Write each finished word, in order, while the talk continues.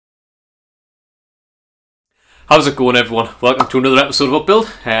How's it going, everyone? Welcome to another episode of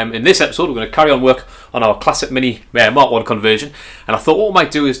Upbuild. In this episode we're going to carry on work on our classic mini Mk1 conversion, and I thought what we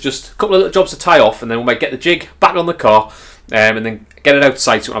might do is just a couple of little jobs to tie off, and then we might get the jig back on the car and then get it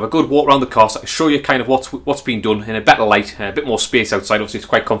outside so we can have a good walk around the car so I can show you kind of what's been done in a better light, a bit more space outside. Obviously it's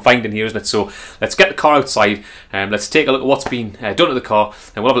quite confined in here, isn't it? So let's get the car outside and let's take a look at what's been done to the car,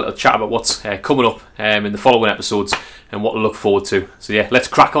 and we'll have a little chat about what's coming up in the following episodes and what to look forward to. So yeah, let's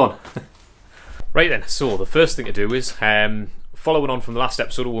crack on. Right then, so the first thing to do is, following on from the last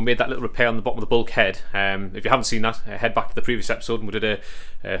episode, we made that little repair on the bottom of the bulkhead. If you haven't seen that, head back to the previous episode and we did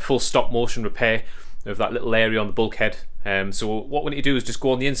a full stop motion repair of that little area on the bulkhead. So what we need to do is just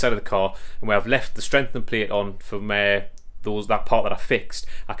go on the inside of the car, and where I've left the strengthening plate on from that part that I fixed,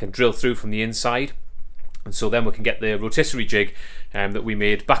 I can drill through from the inside, and so then we can get the rotisserie jig that we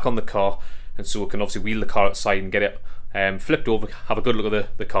made back on the car, and so we can obviously wheel the car outside and get it flipped over, have a good look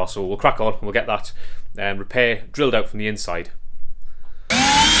at the car. So we'll crack on and we'll get that repair drilled out from the inside.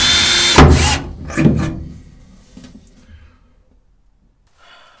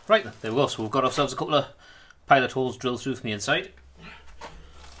 Right then, there we go. So we've got ourselves a couple of pilot holes drilled through from the inside.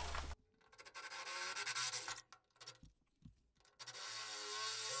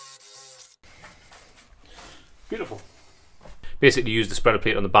 Beautiful. Basically use the spreader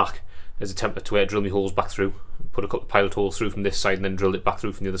plate on the back as a template to drill my holes back through. Put a couple of pilot holes through from this side and then drilled it back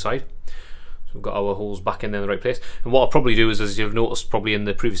through from the other side. So we've got our holes back in there in the right place. And what I'll probably do is, as you've noticed probably in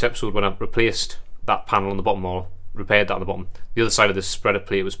the previous episode, when I replaced that panel on the bottom, or repaired that on the bottom, the other side of this spreader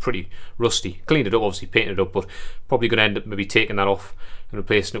plate was pretty rusty. Cleaned it up, obviously painted it up, but probably going to end up maybe taking that off and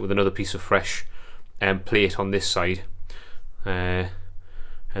replacing it with another piece of fresh plate on this side. And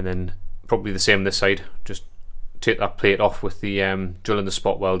then probably the same on this side, just take that plate off with the drilling the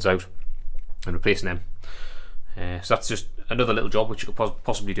spot welds out and replacing them. So that's just another little job which you could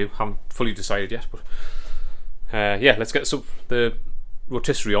possibly do. Haven't fully decided yet, but yeah, let's get the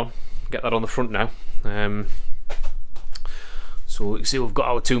rotisserie on, get that on the front now. So you can see we've got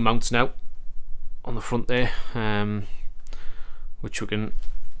our two mounts now on the front there, which we can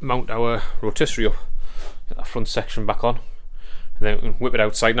mount our rotisserie up, get that front section back on, and then we can whip it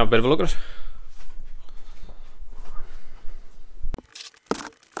outside and have a bit of a look at it.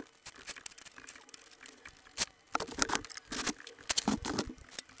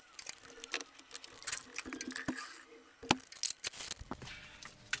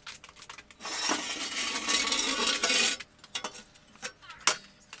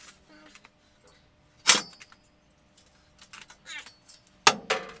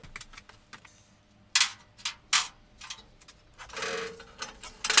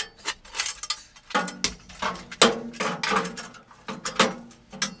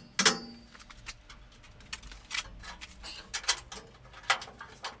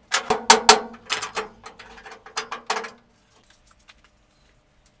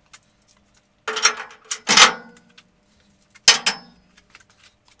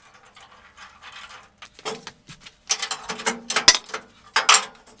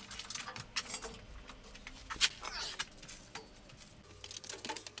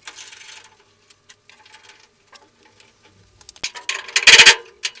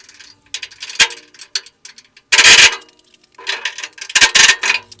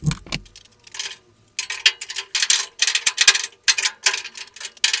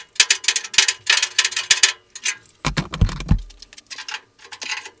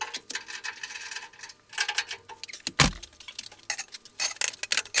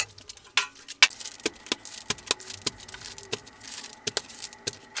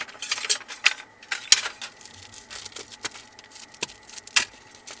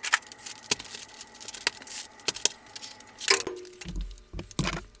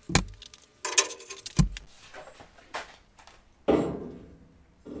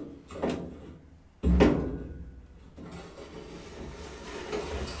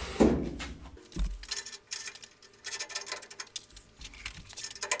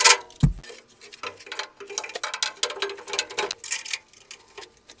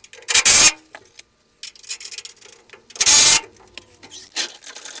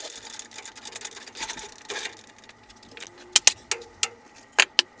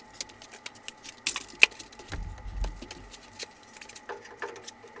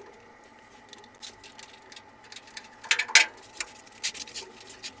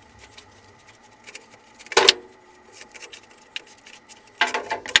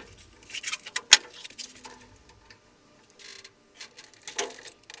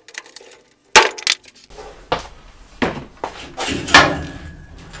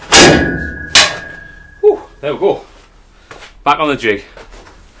 There we go. Back on the jig.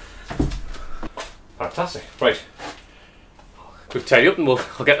 Fantastic. Right. Quick tidy up and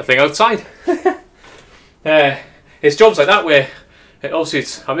I'll get the thing outside. It's jobs like that where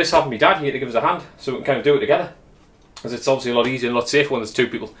obviously I miss having my dad here to give us a hand so we can kind of do it together. Because it's obviously a lot easier and a lot safer when there's two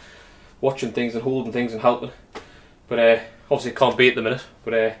people watching things and holding things and helping. But obviously it can't be at the minute.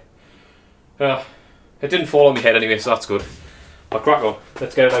 But it didn't fall on my head anyway, so that's good. I'll crack on.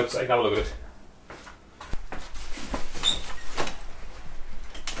 Let's get it outside and have a look at it.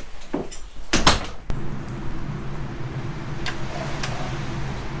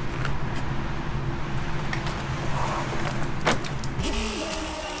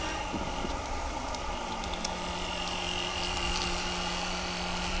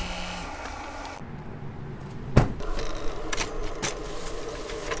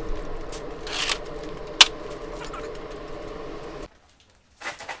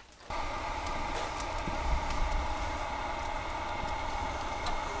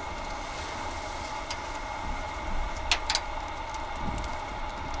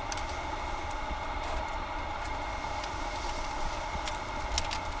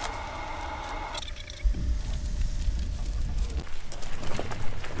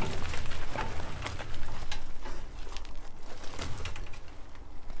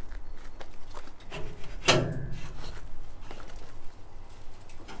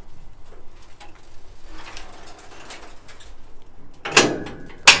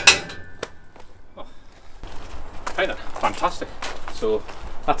 Fantastic. So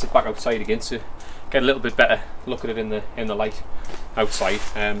that's it back outside again to get a little bit better look at it in the light outside.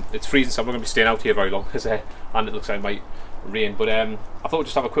 It's freezing, so I'm not going to be staying out here very long, and it looks like it might rain. But I thought we'd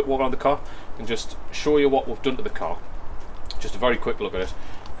just have a quick walk around the car and just show you what we've done to the car. Just a very quick look at it.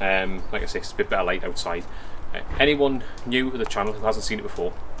 Like I say, it's a bit better light outside. Anyone new to the channel who hasn't seen it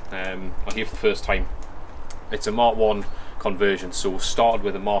before, or here for the first time, it's a Mark 1 conversion. So we started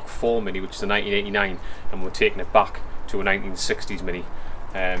with a Mark 4 Mini, which is a 1989, and we're taking it back to a 1960s Mini.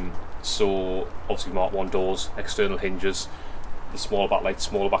 So obviously Mark 1 doors, external hinges, the smaller backlight,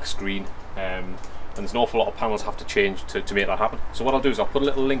 smaller back screen, and there's an awful lot of panels have to change to make that happen. So what I'll do is I'll put a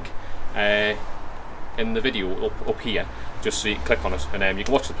little link in the video up here, just so you can click on it, and you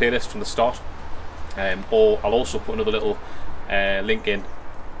can watch the playlist from the start, or I'll also put another little link in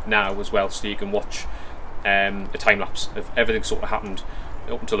now as well, so you can watch a time lapse of everything sort of happened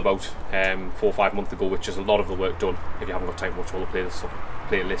up until about 4 or 5 months ago, which is a lot of the work done if you haven't got time to watch all the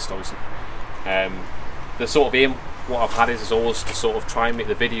playlist obviously. The sort of aim what I've had is always to sort of try and make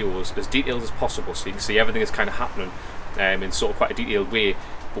the videos as detailed as possible, so you can see everything is kind of happening in sort of quite a detailed way,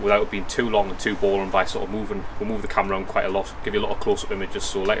 but without it being too long and too boring by sort of we'll move the camera around quite a lot, give you a lot of close-up images.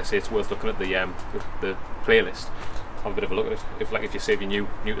 So like I say, it's worth looking at the playlist, have a bit of a look at it if you say if you're new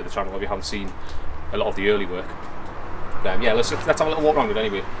to the channel, or if you haven't seen a lot of the early work. Yeah, let's have a little walk around it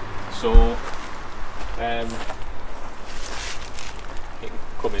anyway. So you can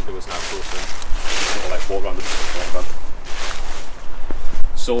come into us now closer and sort of like walk around it.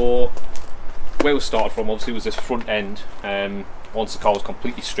 So where we started from obviously was this front end, once the car was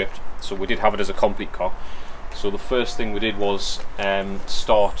completely stripped. So we did have it as a complete car. So the first thing we did was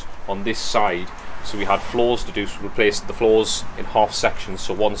start on this side. So we had floors to do, so we replaced the floors in half sections,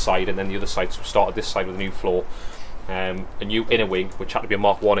 so one side and then the other side. So we started this side with a new floor, a new inner wing, which had to be a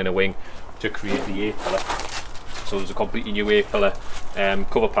Mark 1 inner wing to create the A-pillar. So there's a completely new A-pillar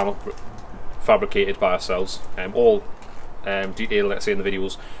cover panel fabricated by ourselves, all detailed, let's say, in the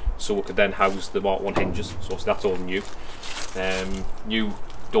videos, so we could then house the Mark 1 hinges. So that's all new. New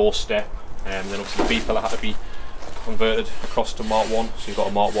door step, and then obviously the B-pillar had to be converted across to Mark 1. So you've got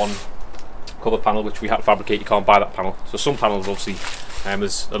a Mark 1 cover panel which we had to fabricate. You can't buy that panel. So some panels obviously,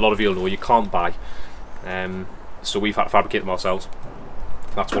 as a lot of you know, you can't buy. So we've had to fabricate them ourselves.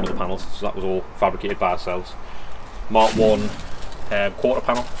 That's one of the panels. So that was all fabricated by ourselves. Mark 1 quarter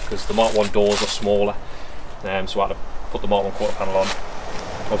panel, because the Mark 1 doors are smaller. So I had to put the Mark 1 quarter panel on.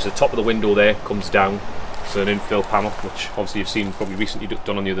 Obviously the top of the window there comes down. So an infill panel, which obviously you've seen probably recently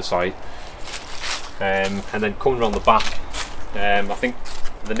done on the other side. And then coming around the back, I think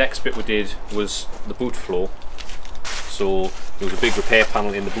the next bit we did was the boot floor. So there was a big repair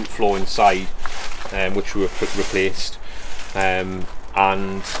panel in the boot floor inside, which we replaced, and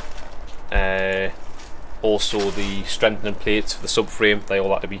also the strengthening plates for the subframe, they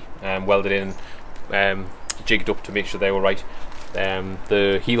all had to be welded in, jigged up to make sure they were right.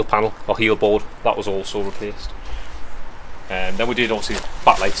 The heel panel or heel board, that was also replaced. Then we did obviously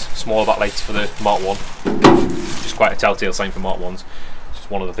backlights, smaller backlights for the Mark 1, which is quite a telltale sign for Mark 1s. It's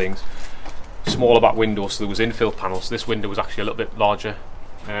just one of the things. Smaller back windows, so there was infill panels. This window was actually a little bit larger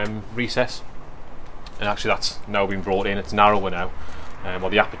recess, and actually that's now been brought in. It's narrower now, or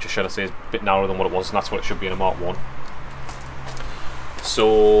the aperture should I say, is a bit narrower than what it was, and that's what it should be in a Mark 1.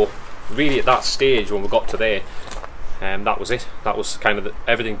 So really at that stage when we got to there, that was it. That was kind of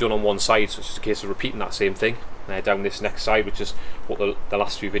everything done on one side, so it's just a case of repeating that same thing down this next side, which is what the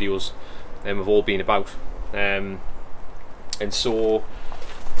last few videos have all been about. And so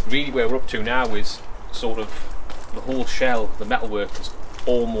really where we're up to now is sort of the whole shell, the metalwork is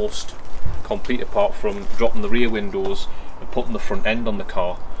almost complete apart from dropping the rear windows and putting the front end on the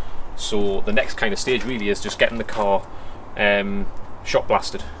car. So the next kind of stage really is just getting the car shot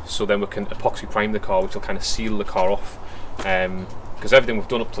blasted, so then we can epoxy prime the car, which will kind of seal the car off, because everything we've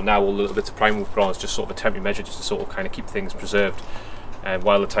done up till now, all the little bits of primer we've put on, is just sort of a temporary measure just to sort of kind of keep things preserved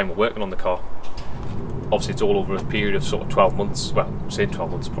while the time we're working on the car. Obviously it's all over a period of sort of 12 months, well say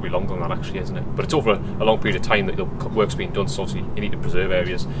 12 months, probably longer than that actually, isn't it? But it's over a long period of time that the work's being done, so obviously you need to preserve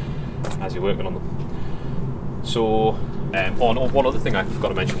areas as you're working on them. So one other thing I forgot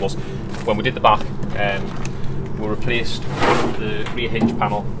to mention was when we did the back, we replaced the rear hinge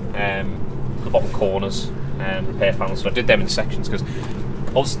panel, the bottom corners, repair panels. So I did them in sections because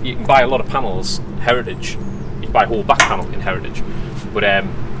obviously you can buy a lot of panels heritage, you can buy a whole back panel in heritage, but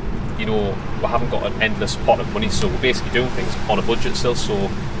you know, we haven't got an endless pot of money, so we're basically doing things on a budget still.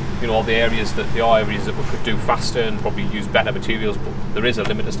 So you know, all the areas that there are areas that we could do faster and probably use better materials, but there is a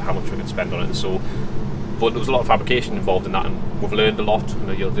limit as to how much we can spend on it. So, but there was a lot of fabrication involved in that, and we've learned a lot. You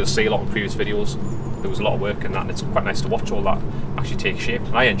know, you'll see a lot in previous videos. There was a lot of work in that, and it's quite nice to watch all that actually take shape.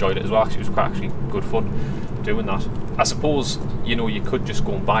 And I enjoyed it as well. Actually, it was quite actually good fun doing that. I suppose, you know, you could just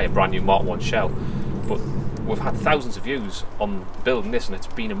go and buy a brand new Mark 1 shell, but we've had thousands of views on building this, and it's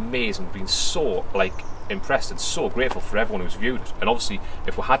been amazing. We've been so impressed and so grateful for everyone who's viewed it. And obviously,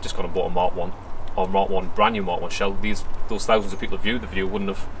 if we had just gone and bought a Mark 1 or Mark 1 brand new Mark 1 shell, those thousands of people who viewed the video wouldn't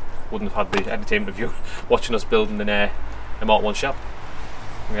have had the entertainment of you watching us building a Mark 1 shell.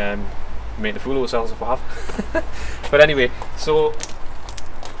 Make the fool of ourselves if we have. But anyway, so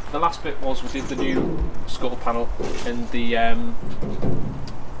the last bit was we did the new scuttle panel and the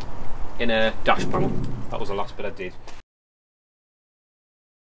inner dash panel. That was the last bit I did.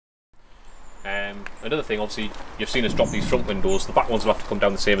 Another thing, obviously you've seen us drop these front windows, the back ones will have to come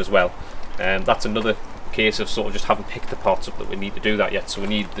down the same as well. That's another case of sort of just haven't picked the parts up that we need to do that yet. So we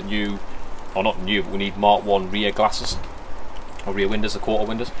need the new, or not new, but we need Mark 1 rear glasses, or rear windows, the quarter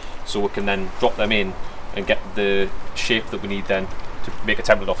windows, so we can then drop them in and get the shape that we need then to make a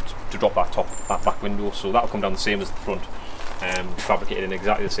template off to drop that back window. So that'll come down the same as the front, fabricated in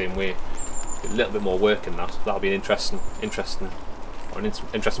exactly the same way. A little bit more work in that. That'll be an interesting part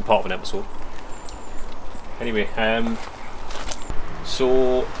of an episode. Anyway,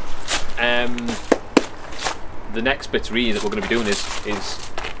 so the next bits really that we're going to be doing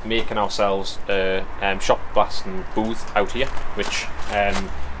is making ourselves a shop blasting booth out here, which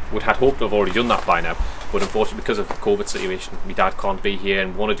we'd had hoped to have already done that by now, but unfortunately because of the COVID situation, my dad can't be here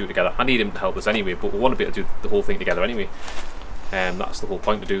and we want to do it together. I need him to help us anyway, but we want to be able to do the whole thing together anyway. That's the whole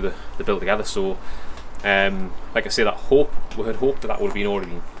point, to do the build together. So like I say, we had hoped that would have been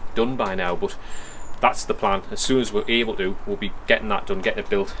already been done by now, but that's the plan. As soon as we're able to, we'll be getting that done, getting it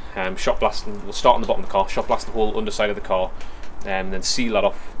built. Shop blasting, we'll start on the bottom of the car, shop blast the whole underside of the car, and then seal that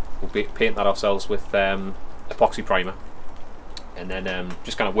off. We'll paint that ourselves with epoxy primer, and then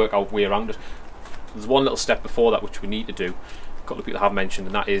just kind of work our way around it. There's one little step before that which we need to do, a couple of people have mentioned,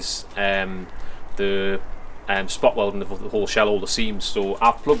 and that is the spot welding of the whole shell, all the seams. So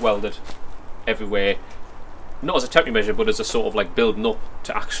I've plug welded everywhere, not as a temporary measure, but as a sort of like building up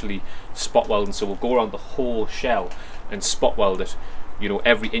to actually spot welding. So we'll go around the whole shell and spot weld it, you know,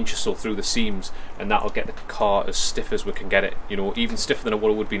 every inch or so through the seams, and that'll get the car as stiff as we can get it, you know, even stiffer than what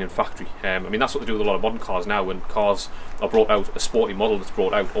it would have been in factory. I mean, that's what they do with a lot of modern cars now. When cars are brought out, a sporty model that's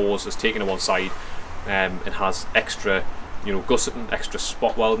brought out, always is taken to one side and has extra, you know, gusseting, extra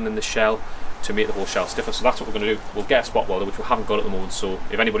spot welding in the shell to make the whole shell stiffer. So that's what we're going to do. We'll get a spot welder, which we haven't got at the moment, so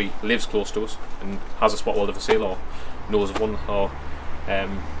if anybody lives close to us and has a spot welder for sale or knows of one, or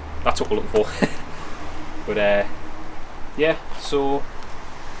that's what we're looking for. But yeah, so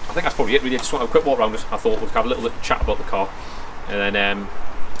I think that's probably it really. I just want to have a quick walk around it. I thought we'd have a little bit of chat about the car, and then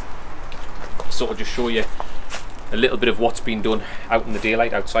sort of just show you a little bit of what's been done out in the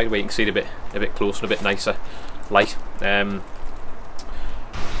daylight outside, where you can see it a bit closer and a bit nicer light.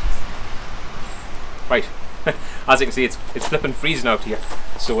 Right, as you can see, it's flipping freezing out here.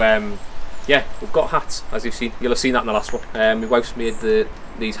 So yeah, we've got hats, as you've seen. You'll have seen that in the last one. My wife's made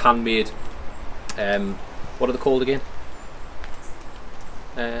these handmade, what are they called again?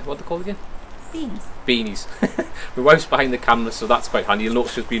 What are they called again? Beans. beanies. My wife's behind the camera, so that's quite handy. You'll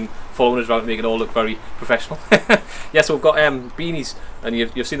notice she's been following us around to make it all look very professional. Yeah, so we've got beanies, and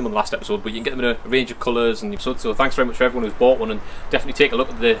you've seen them on the last episode, but you can get them in a range of colours. And so thanks very much for everyone who's bought one, and definitely take a look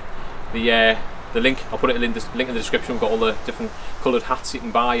at the link. I'll put it in the link in the description. We've got all the different coloured hats you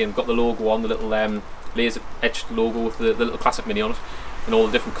can buy, and got the logo on, the little laser etched logo with the little classic mini on it, and all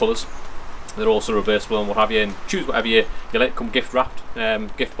the different colours. They're also reversible and what have you, and choose whatever you like. Come gift wrapped,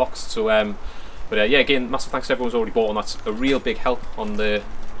 gift boxed. So but yeah, again, massive thanks to everyone who's already bought, and that's a real big help on the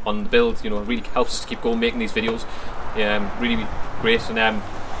build. You know, it really helps us to keep going making these videos. Really great. And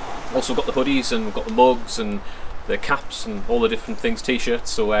also got the hoodies, and we've got the mugs and the caps and all the different things,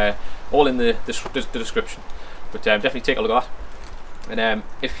 t-shirts. So all in the description. But definitely take a look at that. And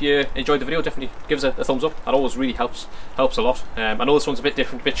if you enjoyed the video, definitely give us a thumbs up. That always really helps a lot. I know this one's a bit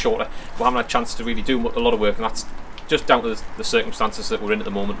different, a bit shorter. We haven't had a chance to really do a lot of work, and that's just down to the circumstances that we're in at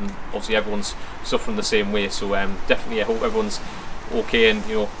the moment, and obviously everyone's suffering the same way. So definitely I hope everyone's okay, and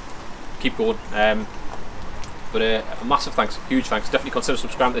you know, keep going. But a massive thanks, huge thanks. Definitely consider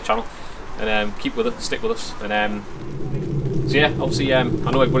subscribing to the channel, and keep with it, stick with us. And so yeah, obviously I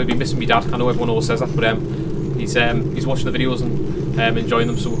know everybody will be missing me dad. I know everyone always says that, but he's watching the videos and enjoying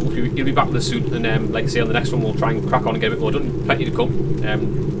them, so hopefully he'll be back with us soon. And like I say, on the next one we'll try and crack on and get a bit more done. Plenty to come,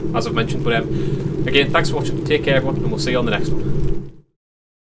 as I've mentioned. But again, thanks for watching, take care everyone, and we'll see you on the next one.